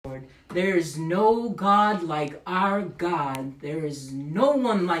There is no God like our God. There is no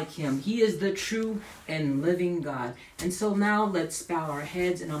one like him. He is the true and living God. And so now let's bow our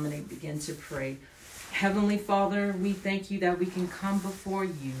heads and I'm going to begin to pray. Heavenly Father, we thank you that we can come before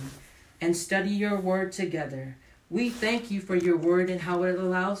you and study your word together. We thank you for your word and how it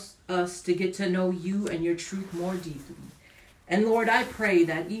allows us to get to know you and your truth more deeply. And Lord, I pray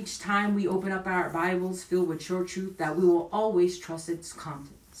that each time we open up our Bibles filled with your truth, that we will always trust its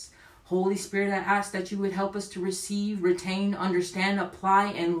contents. Holy Spirit, I ask that you would help us to receive, retain, understand,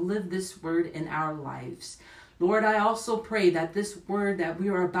 apply, and live this word in our lives. Lord, I also pray that this word that we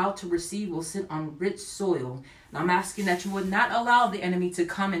are about to receive will sit on rich soil. And I'm asking that you would not allow the enemy to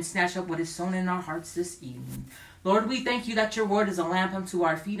come and snatch up what is sown in our hearts this evening. Lord, we thank you that your word is a lamp unto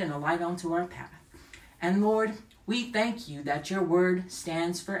our feet and a light unto our path. And Lord, we thank you that your word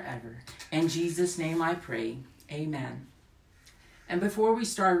stands forever. In Jesus' name I pray. Amen. And before we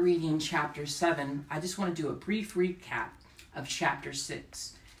start reading chapter 7, I just want to do a brief recap of chapter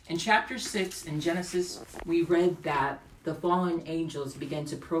 6. In chapter 6 in Genesis, we read that the fallen angels began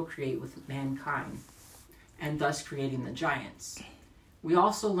to procreate with mankind and thus creating the giants. We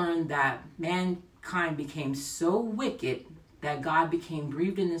also learned that mankind became so wicked that God became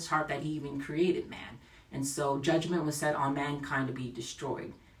grieved in his heart that he even created man. And so judgment was set on mankind to be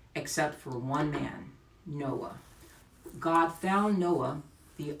destroyed, except for one man, Noah. God found Noah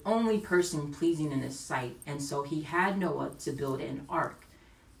the only person pleasing in his sight, and so he had Noah to build an ark.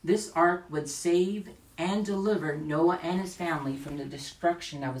 This ark would save and deliver Noah and his family from the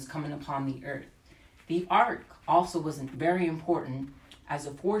destruction that was coming upon the earth. The ark also was very important as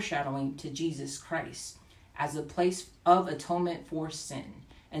a foreshadowing to Jesus Christ, as a place of atonement for sin.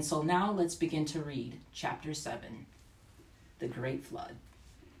 And so now let's begin to read chapter 7, the Great Flood.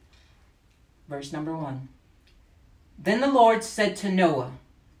 Verse number 1. Then the Lord said to Noah,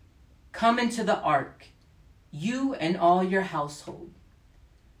 "Come into the ark, you and all your household,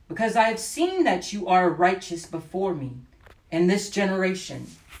 because I have seen that you are righteous before me in this generation."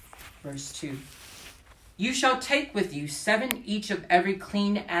 Verse 2. "You shall take with you 7 each of every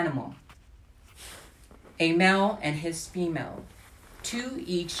clean animal, a male and his female, 2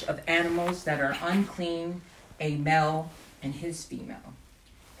 each of animals that are unclean, a male and his female,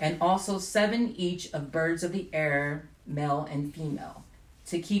 and also 7 each of birds of the air, male and female,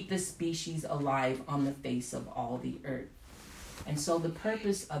 to keep the species alive on the face of all the earth." And so the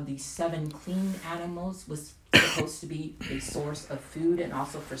purpose of these 7 clean animals was supposed to be a source of food and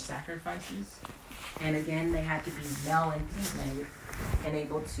also for sacrifices. And again, they had to be male and female and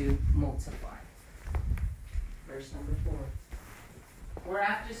able to multiply. Verse number 4. "For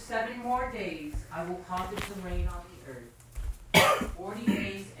after 7 more days, I will cause it to rain on the earth, 40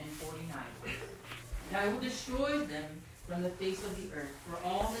 days and 40 nights. And I will destroy them from the face of the earth for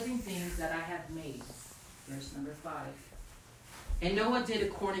all living things that I have made." Verse number 5. "And Noah did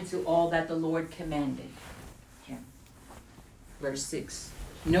according to all that the Lord commanded him." Verse 6.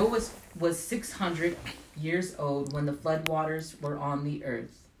 "Noah was 600 years old when the flood waters were on the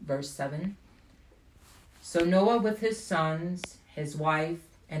earth." Verse 7. "So Noah with his sons, his wife,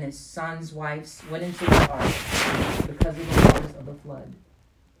 and his sons' wives went into the ark because of the waters of the flood.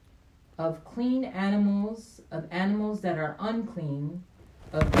 Of clean animals, of animals that are unclean,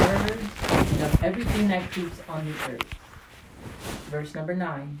 of birds, and of everything that creeps on the earth." Verse number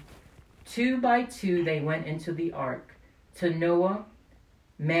 9. 2 by 2 they went into the ark, to Noah,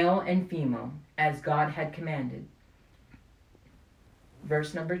 male and female, as God had commanded.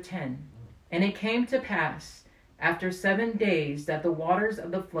 Verse number 10. "And it came to pass, after 7 days, that the waters of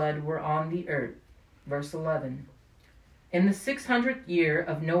the flood were on the earth." Verse 11. "In the 600th year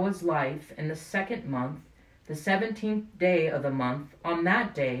of Noah's life, in the 2nd month, the 17th day of the month, on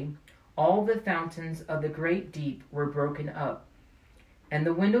that day, all the fountains of the great deep were broken up, and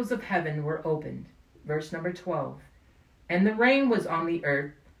the windows of heaven were opened." Verse number 12. "And the rain was on the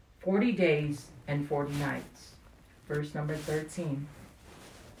earth 40 days and 40 nights." Verse number 13.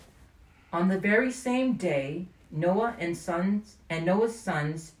 "On the very same day, Noah and Noah's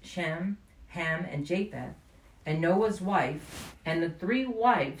sons, Shem, Ham, and Japheth, and Noah's wife, and the 3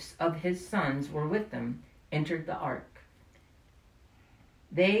 wives of his sons were with them, entered the ark.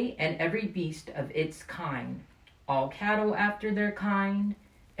 They and every beast of its kind, all cattle after their kind,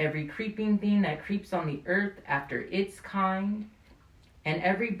 every creeping thing that creeps on the earth after its kind, and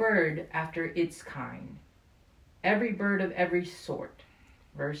every bird after its kind, every bird of every sort."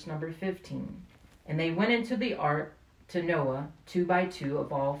 Verse number 15. "And they went into the ark to Noah, 2 by 2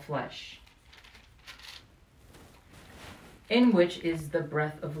 of all flesh, in which is the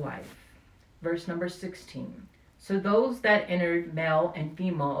breath of life." Verse number 16. So those that entered, male and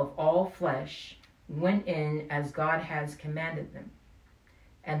female of all flesh, went in as God has commanded them.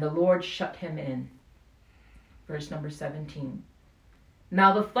 And the Lord shut him in. Verse number 17.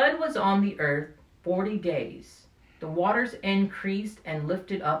 Now the flood was on the earth 40 days. The waters increased and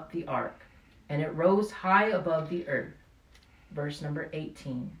lifted up the ark, and it rose high above the earth. Verse number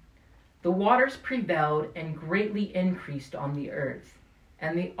 18. The waters prevailed and greatly increased on the earth,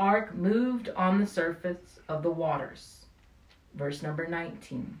 and the ark moved on the surface of the waters. Verse number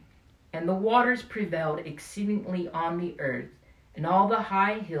 19. And the waters prevailed exceedingly on the earth, and all the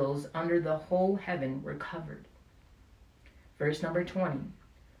high hills under the whole heaven were covered. Verse number 20.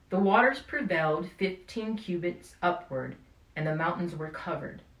 The waters prevailed 15 cubits upward, and the mountains were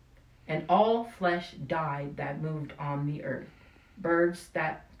covered. And all flesh died that moved on the earth, birds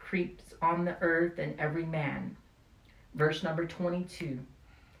that creeps on the earth, and every man. Verse number 22.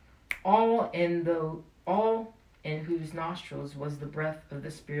 All in whose nostrils was the breath of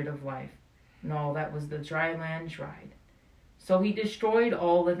the Spirit of life, and all that was the dry land dried. So he destroyed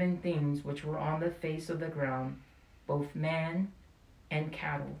all living things which were on the face of the ground, both man and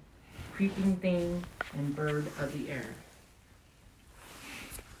cattle, creeping thing and bird of the air.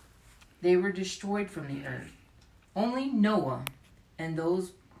 They were destroyed from the earth. Only Noah and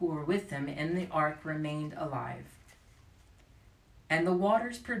those who were with him in the ark remained alive. And the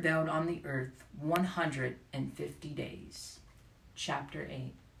waters prevailed on the earth 150 days. Chapter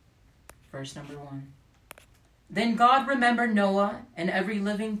 8, verse number 1. Then God remembered Noah and every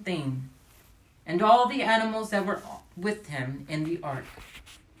living thing, and all the animals that were with him in the ark.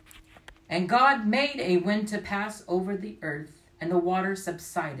 And God made a wind to pass over the earth, and the waters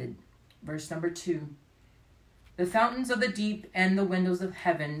subsided. Verse number 2. The fountains of the deep and the windows of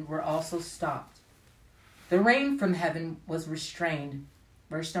heaven were also stopped. The rain from heaven was restrained.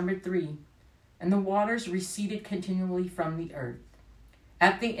 Verse number 3. And the waters receded continually from the earth.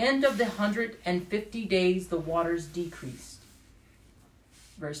 At the end of the 150 days, the waters decreased.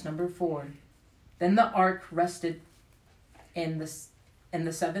 Verse number 4. Then the ark rested in the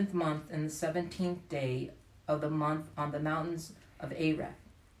 7th month, and the 17th day of the month on the mountains of Areth.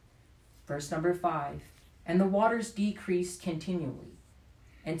 Verse number 5. And the waters decreased continually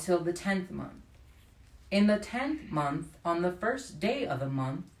until the 10th month. In the 10th month, on the first day of the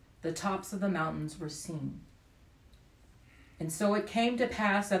month, the tops of the mountains were seen. And so it came to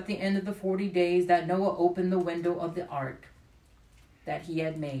pass at the end of the 40 days that Noah opened the window of the ark that he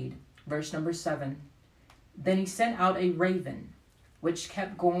had made. Verse number 7. Then he sent out a raven, which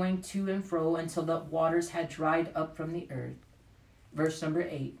kept going to and fro until the waters had dried up from the earth. Verse number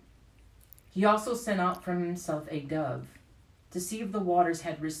 8. He also sent out from himself a dove, to see if the waters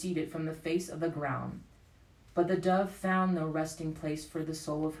had receded from the face of the ground. But the dove found no resting place for the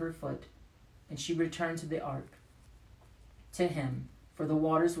sole of her foot, and she returned to the ark, to him, for the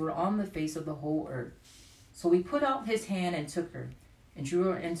waters were on the face of the whole earth. So he put out his hand and took her, and drew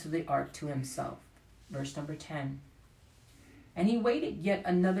her into the ark to himself. Verse number 10. And he waited yet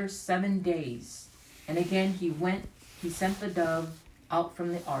another 7 days, and again he sent the dove out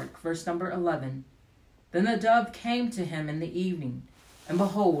from the ark. Verse number 11. Then the dove came to him in the evening, and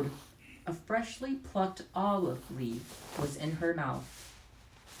behold, a freshly plucked olive leaf was in her mouth.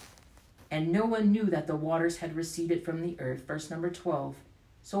 And Noah knew that the waters had receded from the earth. Verse number 12.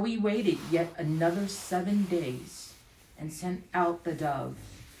 So he waited yet another 7 days, and sent out the dove,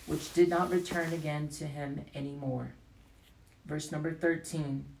 which did not return again to him any more. Verse number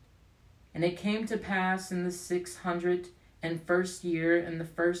 13. And it came to pass in the 601st year, in the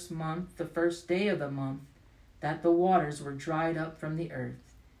 1st month, the 1st day of the month, that the waters were dried up from the earth.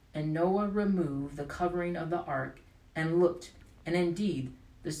 And Noah removed the covering of the ark, and looked, and indeed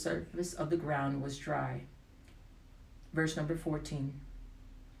the surface of the ground was dry. Verse number 14.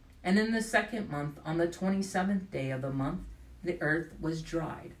 And in the 2nd month, on the 27th day of the month, the earth was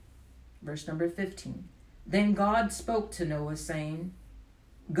dried. Verse number 15. Then God spoke to Noah, saying,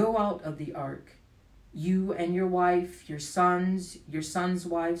 Go out of the ark, you and your wife, your sons'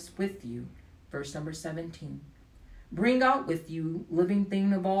 wives with you. Verse number 17. Bring out with you living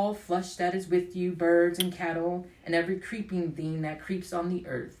thing of all flesh that is with you, birds and cattle, and every creeping thing that creeps on the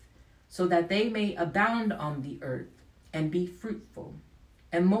earth, so that they may abound on the earth, and be fruitful,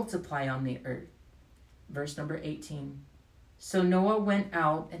 and multiply on the earth. Verse number 18. So Noah went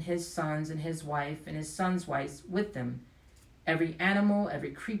out, and his sons and his wife and his sons' wives with them. Every animal,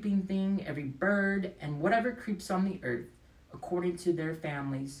 every creeping thing, every bird, and whatever creeps on the earth, according to their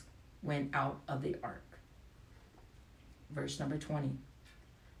families, went out of the ark. Verse number 20.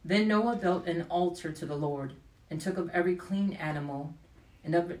 Then Noah built an altar to the Lord, and took of every clean animal,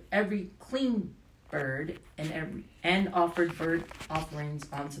 and of every clean bird and offered burnt offerings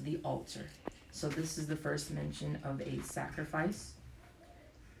onto the altar. So this is the first mention of a sacrifice.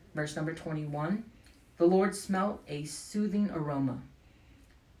 Verse number 21. The Lord smelt a soothing aroma.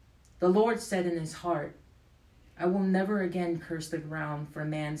 The Lord said in his heart, I will never again curse the ground for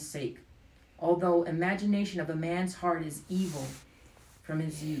man's sake, although imagination of a man's heart is evil from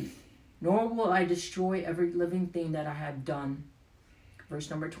his youth. Nor will I destroy every living thing that I have done. Verse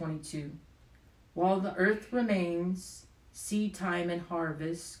number 22. While the earth remains, seed time and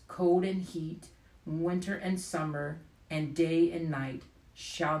harvest, cold and heat, winter and summer, and day and night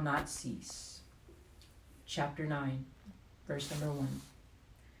shall not cease. Chapter 9, verse number 1.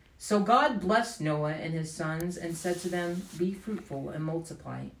 So God blessed Noah and his sons and said to them, be fruitful and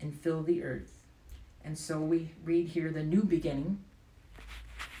multiply and fill the earth. And so we read here the new beginning.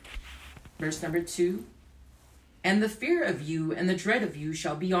 Verse number 2. And the fear of you and the dread of you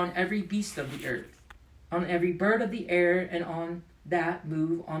shall be on every beast of the earth, on every bird of the air, and on that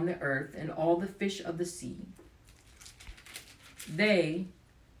move on the earth, and all the fish of the sea. They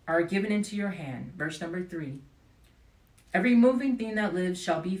are given into your hand. Verse number 3. Every moving thing that lives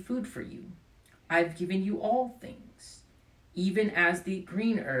shall be food for you. I've given you all things, even as the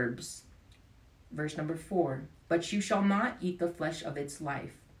green herbs. Verse number 4. But you shall not eat the flesh of its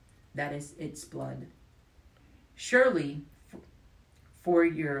life, that is its blood. Surely, for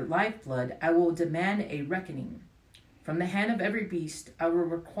your lifeblood, I will demand a reckoning. From the hand of every beast, I will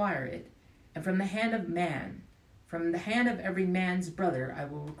require it. And from the hand of man, from the hand of every man's brother, I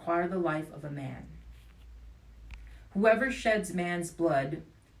will require the life of a man. Whoever sheds man's blood,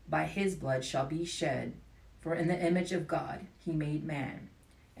 by his blood shall be shed. For in the image of God he made man.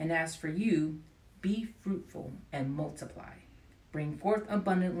 And as for you, be fruitful and multiply. Bring forth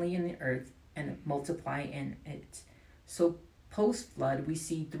abundantly in the earth and multiply in it. So post-flood, we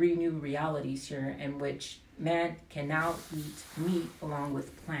see three new realities here in which man can now eat meat along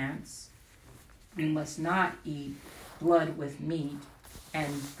with plants. We must not eat blood with meat.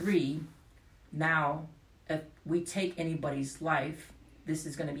 And 3, now if we take anybody's life, this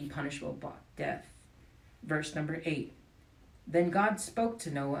is going to be punishable by death. Verse number 8. Then God spoke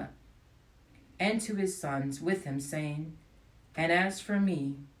to Noah and to his sons with him, saying, and as for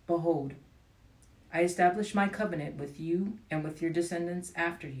me, behold, I establish my covenant with you and with your descendants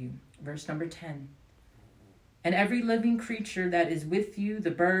after you. Verse number 10. And every living creature that is with you,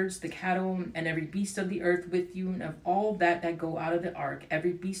 the birds, the cattle, and every beast of the earth with you, and of all that go out of the ark,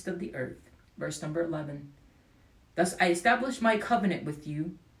 every beast of the earth. Verse number 11. Thus I establish my covenant with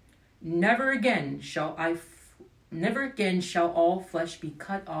you. Never again shall all flesh be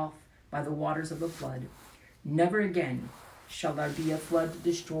cut off by the waters of the flood. Never again shall there be a flood to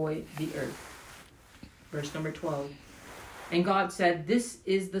destroy the earth. Verse number 12. And God said, this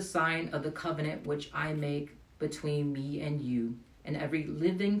is the sign of the covenant which I make between me and you and every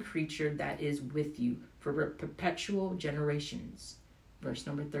living creature that is with you for perpetual generations. Verse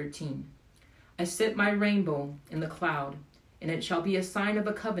number 13. I set my rainbow in the cloud, and it shall be a sign of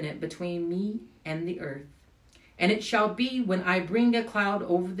a covenant between me and the earth. And it shall be when I bring a cloud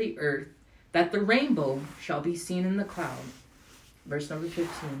over the earth, that the rainbow shall be seen in the cloud. Verse number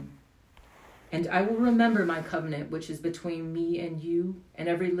 15. And I will remember my covenant which is between me and you and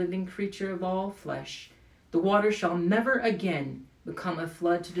every living creature of all flesh. The water shall never again become a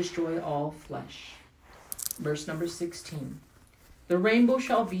flood to destroy all flesh. Verse number 16. The rainbow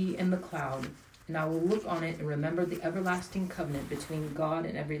shall be in the cloud, and I will look on it and remember the everlasting covenant between God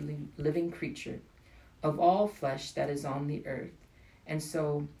and every living creature of all flesh that is on the earth. And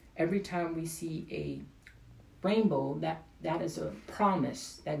so every time we see a rainbow, that is a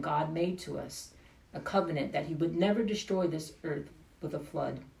promise that God made to us, a covenant that he would never destroy this earth with a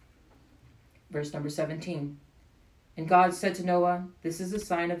flood. Verse number 17. And God said to Noah, this is a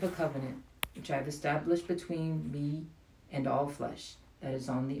sign of the covenant which I have established between me and all flesh that is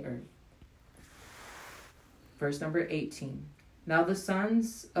on the earth. Verse number 18. Now the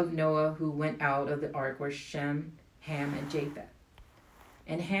sons of Noah who went out of the ark were Shem, Ham, and Japheth.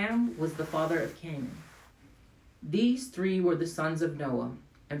 And Ham was the father of Canaan. These three were the sons of Noah,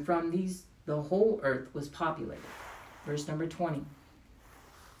 and from these the whole earth was populated. Verse number 20.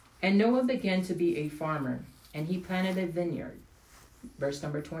 And Noah began to be a farmer, and he planted a vineyard. Verse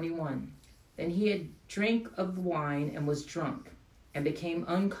number 21. Then he had drank of the wine and was drunk, and became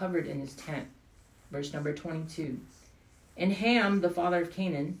uncovered in his tent. Verse number 22. And Ham, the father of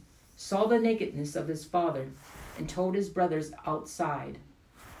Canaan, saw the nakedness of his father, and told his brothers outside.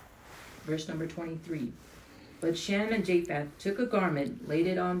 Verse number 23. But Shem and Japheth took a garment, laid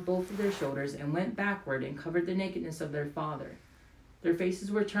it on both of their shoulders, and went backward and covered the nakedness of their father. Their faces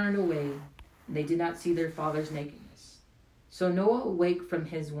were turned away, They did not see their father's nakedness. So Noah awake from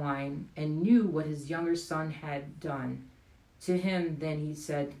his wine and knew what his younger son had done. To him then he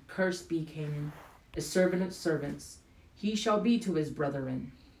said, Cursed be Canaan, a servant of servants. He shall be to his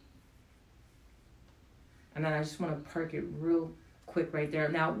brethren. And then I just want to park it real quick right there.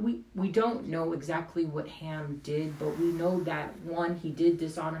 Now, we don't know exactly what Ham did, but we know that, one, he did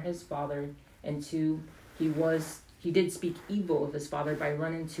dishonor his father, and two, he did speak evil of his father by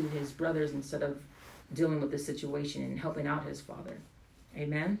running to his brothers instead of dealing with the situation and helping out his father.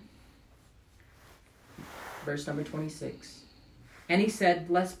 Amen? Verse number 26. And he said,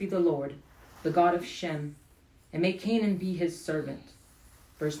 Blessed be the Lord, the God of Shem, and may Canaan be his servant.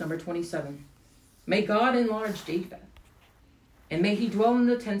 Verse number 27. May God enlarge Japheth, and may he dwell in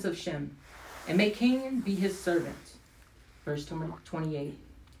the tents of Shem, and may Canaan be his servant. Verse 28.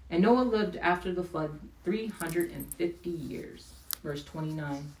 And Noah lived after the flood 350 years. Verse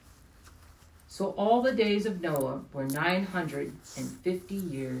 29. So all the days of Noah were 950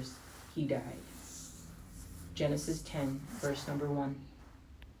 years. He died. Genesis 10, verse number 1.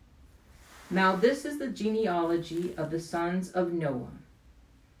 Now this is the genealogy of the sons of Noah,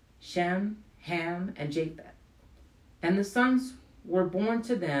 Shem, Ham, and Japheth. And the sons were born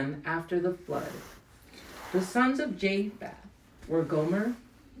to them after the flood. The sons of Japheth were Gomer,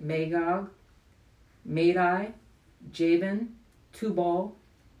 Magog, Madai, Javan, Tubal,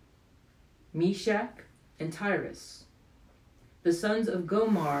 Meshach, and Tyrus. The sons of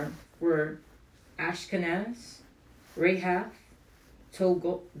Gomer were Ashkenaz, Rahath,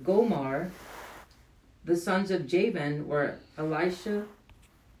 Gomer. The sons of Javan were Elisha,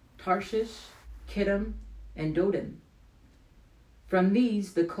 Tarshish, Kittim, and Dodan. From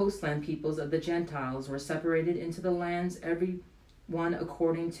these, the coastland peoples of the Gentiles were separated into the lands, every one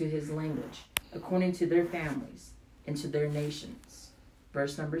according to his language, according to their families, and to their nations.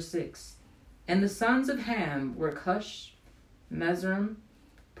 Verse number 6. And the sons of Ham were Cush, Mizraim,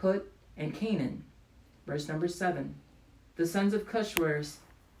 Put, and Canaan. Verse number 7. The sons of Cush were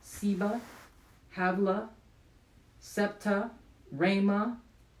Seba, Havlah, Septa, Ramah,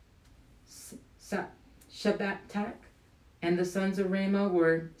 Shabbatak, and the sons of Ramah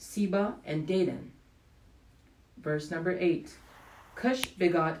were Seba and Dedan. Verse number 8. Cush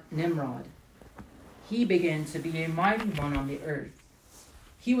begot Nimrod. He began to be a mighty one on the earth.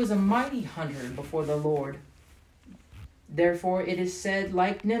 He was a mighty hunter before the Lord. Therefore it is said,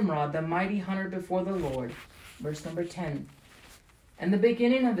 like Nimrod, the mighty hunter before the Lord. Verse number 10. And the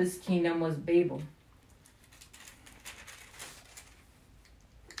beginning of his kingdom was Babel,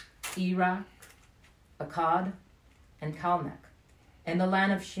 Iraq, Akkad, and Calneh, and the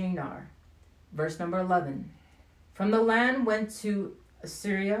land of Shinar. Verse number 11. From the land went to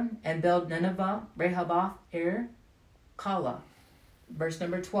Assyria and built Nineveh, Rehoboth, Calah. Verse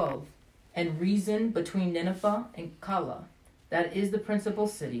number 12. And reasoned between Nineveh and Calah, that is the principal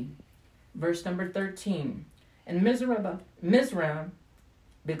city. Verse number 13. And Mizraim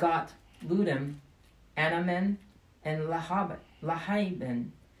begot Ludim, Anaman, and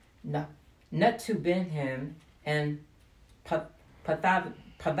Lahaban, Netubinhim, and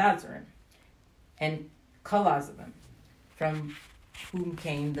Pathazrim, and Kalazabim, from whom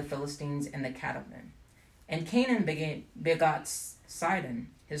came the Philistines and the Catalan. And Canaan begot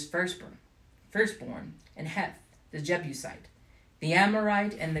Sidon, his firstborn, and Heth, the Jebusite, the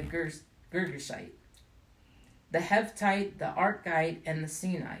Amorite, and the Girgashite, the Hevite, the Archite, and the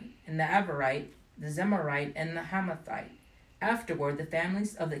Sinite, and the Avarite, the Zemarite, and the Hamathite. Afterward, the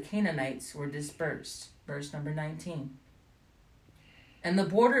families of the Canaanites were dispersed. Verse number 19. And the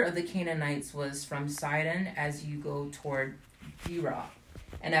border of the Canaanites was from Sidon as you go toward Gerar,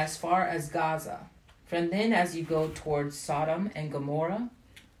 and as far as Gaza. From then as you go toward Sodom and Gomorrah,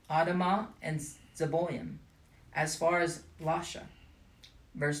 Admah and Zeboim, as far as Lasha.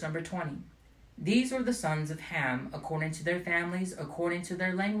 Verse number 20. These were the sons of Ham, according to their families, according to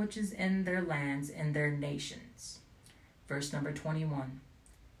their languages in their lands and their nations. Verse number 21.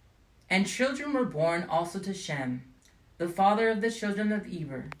 And children were born also to Shem, the father of the children of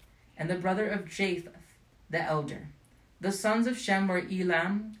Eber, and the brother of Japheth, the elder. The sons of Shem were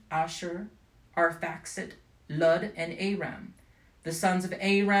Elam, Asher, Arphaxad, Lud, and Aram. The sons of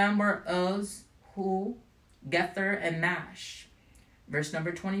Aram were Uz, Hul, Gether, and Mash. Verse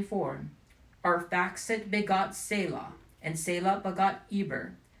number 24. Arphaxad begot Selah, and Selah begot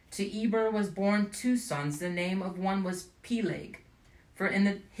Eber. To Eber was born two sons. The name of one was Peleg, for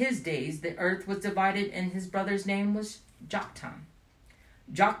in his days the earth was divided, and his brother's name was Joktan.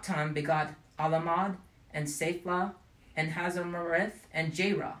 Joktan begot Alamad, and Saphlah, and Hazamareth, and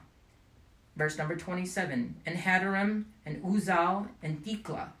Jerah. Verse number 27. And Hadaram, and Uzal, and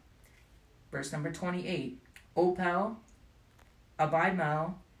Thekla. Verse number 28. Opal,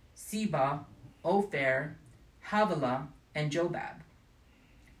 Abimael, Seba, Ophir, Havilah, and Jobab.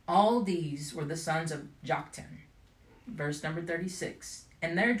 All these were the sons of Joktan. Verse number 36.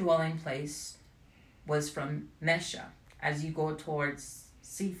 And their dwelling place was from Mesha, as you go towards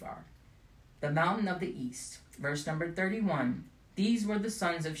Sephar, the mountain of the east. Verse number 31. These were the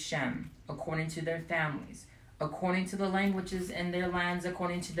sons of Shem, according to their families, according to the languages in their lands,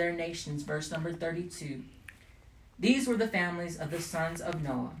 according to their nations. Verse number 32. These were the families of the sons of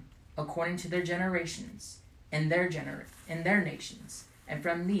Noah, according to their generations, in their nations. And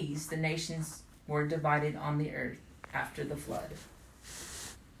from these the nations were divided on the earth after the flood.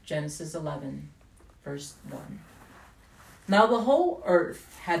 Genesis 11, verse 1. Now the whole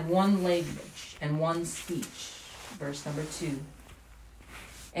earth had one language and one speech. Verse number 2.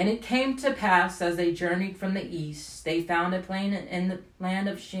 And it came to pass, as they journeyed from the east, they found a plain in the land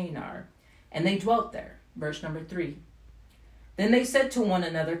of Shinar, and they dwelt there. Verse number 3. Then they said to one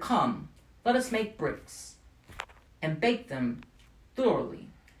another, Come, let us make bricks, and bake them thoroughly.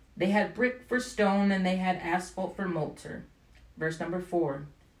 They had brick for stone, and they had asphalt for mortar. Verse number 4.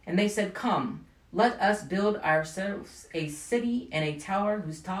 And they said, Come, let us build ourselves a city and a tower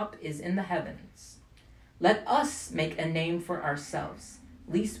whose top is in the heavens. Let us make a name for ourselves,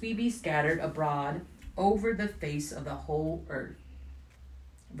 lest we be scattered abroad over the face of the whole earth.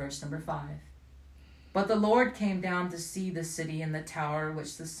 Verse number 5. But the Lord came down to see the city and the tower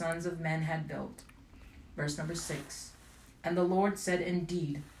which the sons of men had built. Verse number 6. And the Lord said,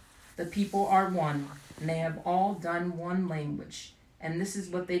 Indeed, the people are one, and they have all done one language. And this is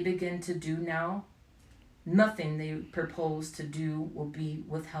what they begin to do now. Nothing they propose to do will be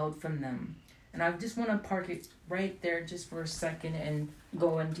withheld from them. And I just want to park it right there just for a second and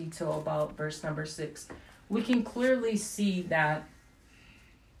go in detail about verse number 6. We can clearly see that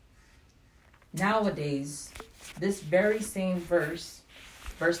nowadays, this very same verse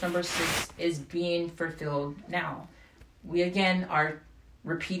number 6, is being fulfilled now. We again are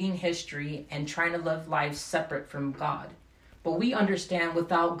repeating history and trying to live lives separate from God. But we understand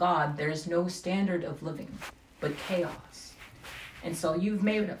without God, there is no standard of living, but chaos. And so you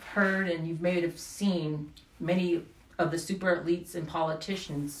may have heard and you may have seen many of the super elites and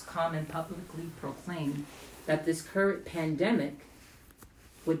politicians come and publicly proclaim that this current pandemic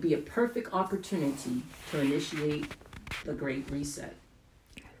would be a perfect opportunity to initiate the Great Reset.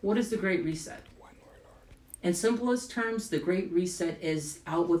 What is the Great Reset? In simplest terms, the Great Reset is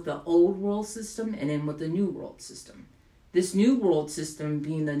out with the old world system and in with the new world system. This new world system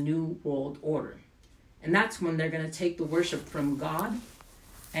being the new world order. And that's when they're going to take the worship from God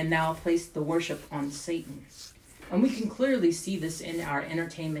and now place the worship on Satan. And we can clearly see this in our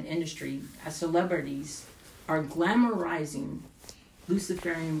entertainment industry as celebrities are glamorizing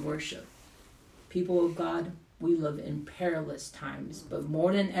Luciferian worship. People of God, we live in perilous times, but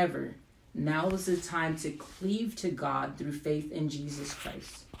more than ever, now is the time to cleave to God through faith in Jesus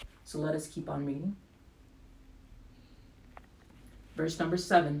Christ. So let us keep on reading. Verse number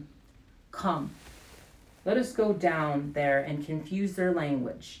 7. Come, let us go down there and confuse their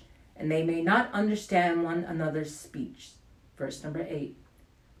language, and they may not understand one another's speech. Verse number 8.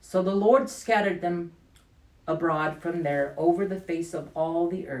 So the Lord scattered them abroad from there over the face of all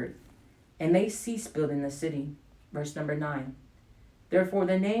the earth, and they ceased building the city. Verse number 9. Therefore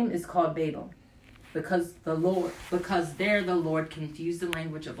the name is called Babel, because there the Lord confused the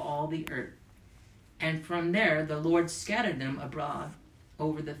language of all the earth. And from there the Lord scattered them abroad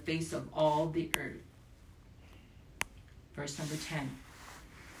over the face of all the earth. Verse number 10.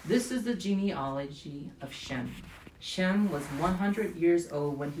 This is the genealogy of Shem. Shem was 100 years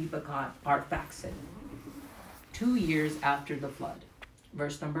old when he begot Arphaxad, 2 years after the flood.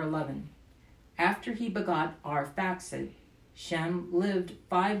 Verse number 11. After he begot Arphaxad, Shem lived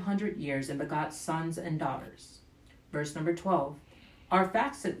 500 years and begot sons and daughters. Verse number 12.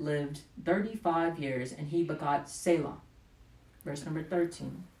 Arphaxad lived 35 years and he begot Selah. Verse number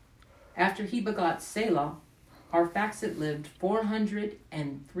 13. After he begot Selah, Arphaxad lived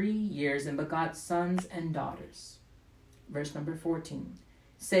 403 years and begot sons and daughters. Verse number 14.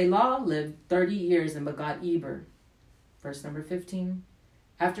 Selah lived 30 years and begot Eber. Verse number 15.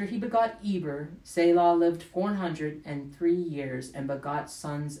 After he begot Eber, Selah lived 403 years and begot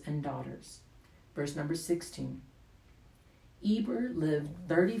sons and daughters. Verse number 16. Eber lived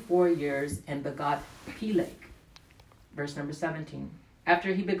 34 years and begot Peleg. Verse number 17.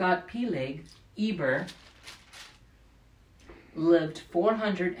 After he begot Peleg, Eber lived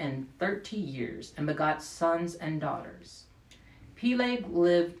 430 years and begot sons and daughters. Peleg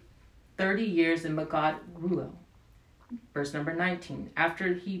lived 30 years and begot Reuel. Verse number 19.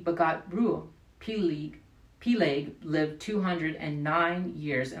 After he begot Reuel, Peleg lived 209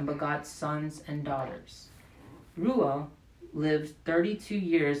 years and begot sons and daughters. Reuel lived 32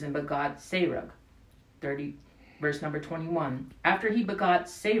 years and begot Serug. Verse number 21. After he begot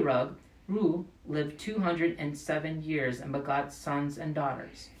Serug, Reuel lived 207 years and begot sons and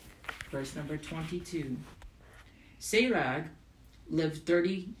daughters. Verse number 22. Serug lived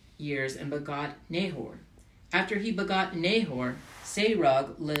 30 years and begot Nahor. After he begot Nahor,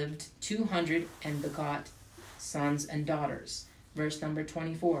 Serug lived 200 and begot sons and daughters. Verse number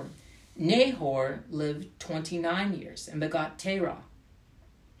 24. Nahor lived 29 years and begot Terah.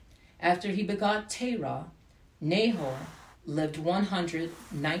 After he begot Terah, Nahor lived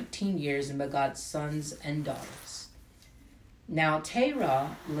 119 years and begot sons and daughters. Now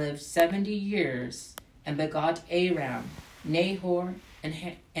Terah lived 70 years and begot Aram, Nahor, and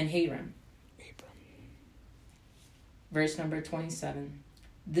Haran. Verse number 27.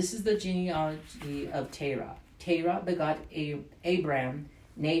 This is the genealogy of Terah. Terah begot Abram,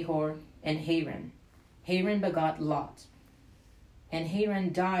 Nahor, and Haran. Haran begot Lot. And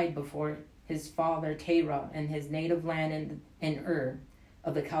Haran died before his father Terah in his native land in Ur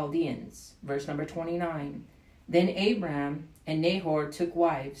of the Chaldeans. Verse number 29. Then Abram and Nahor took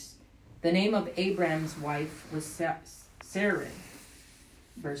wives. The name of Abram's wife was Sarai.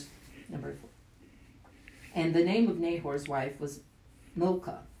 Verse number 4. And the name of Nahor's wife was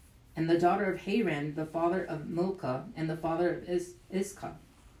Milcah, and the daughter of Haran, the father of Milcah, and the father of Iscah.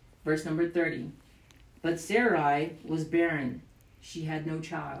 Verse number 30. But Sarai was barren. She had no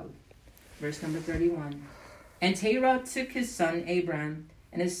child. Verse number 31. And Terah took his son Abram,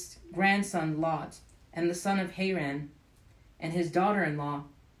 and his grandson Lot, and the son of Haran, and his daughter-in-law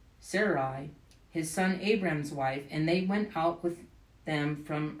Sarai, his son Abram's wife, and they went out with them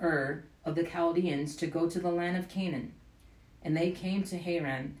from Ur of the Chaldeans to go to the land of Canaan. And they came to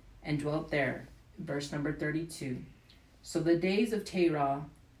Haran and dwelt there. Verse number 32. So the days of Terah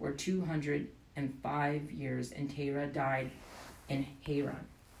were 205 years, and Terah died in Haran.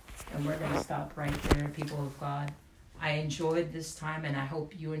 And we're going to stop right there, people of God. I enjoyed this time, and I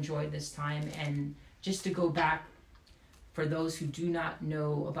hope you enjoyed this time. And just to go back, for those who do not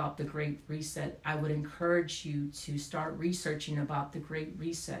know about the Great Reset, I would encourage you to start researching about the Great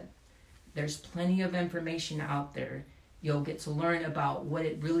Reset. There's plenty of information out there. You'll get to learn about what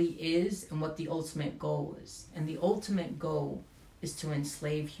it really is and what the ultimate goal is. And the ultimate goal is to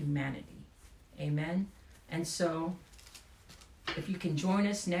enslave humanity. Amen? And so, if you can join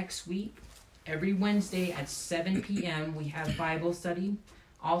us next week, every Wednesday at 7 p.m., we have Bible study.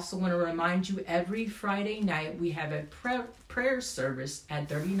 Also want to remind you, every Friday night, we have a prayer service at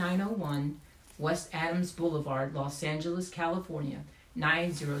 3901 West Adams Boulevard, Los Angeles, California,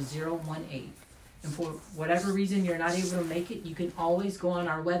 90018. And for whatever reason you're not able to make it, you can always go on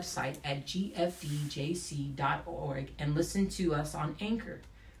our website at gfdjc.org and listen to us on Anchor.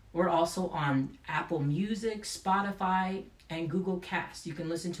 We're also on Apple Music, Spotify, and Google Cast. You can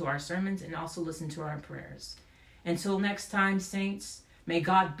listen to our sermons and also listen to our prayers. Until next time, saints, may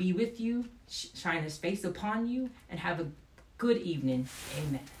God be with you, shine his face upon you, and have a good evening.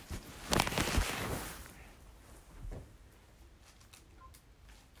 Amen.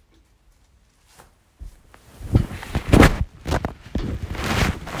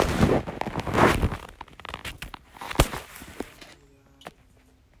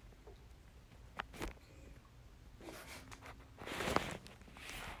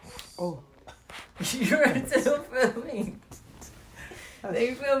 Oh. You're still filming.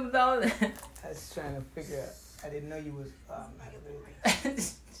 They filmed all that. I was trying to figure out. I didn't know you was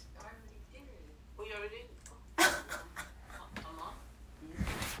We already did.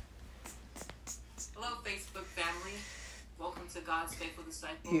 Hello, Facebook family. Welcome to God's Faithful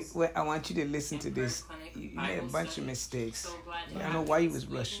Disciples. I want you to listen to this. You made a bunch of mistakes. So glad to I don't have know you why you this was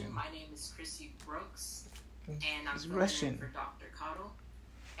evening. rushing. My name is Chrissy Brooks, and I'm He's filling rushing. in for Dr. Cottle.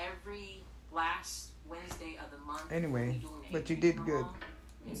 Every last Wednesday of the month. Anyway, we're doing but you Abraham did good. Along.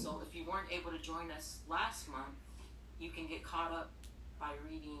 And so if you weren't able to join us last month, you can get caught up by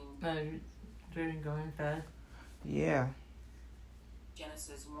reading Going fast. Yeah.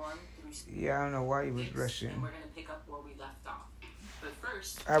 Genesis 1 through 6. Yeah, I don't know why you was And rushing. we're going to pick up where we left off. But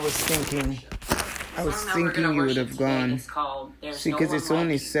first, I was thinking you you would have gone. See, because it's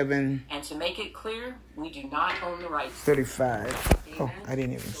only 7:35. And to make it clear, we do not own the rights. Oh, I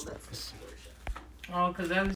didn't even start this. Oh, because that was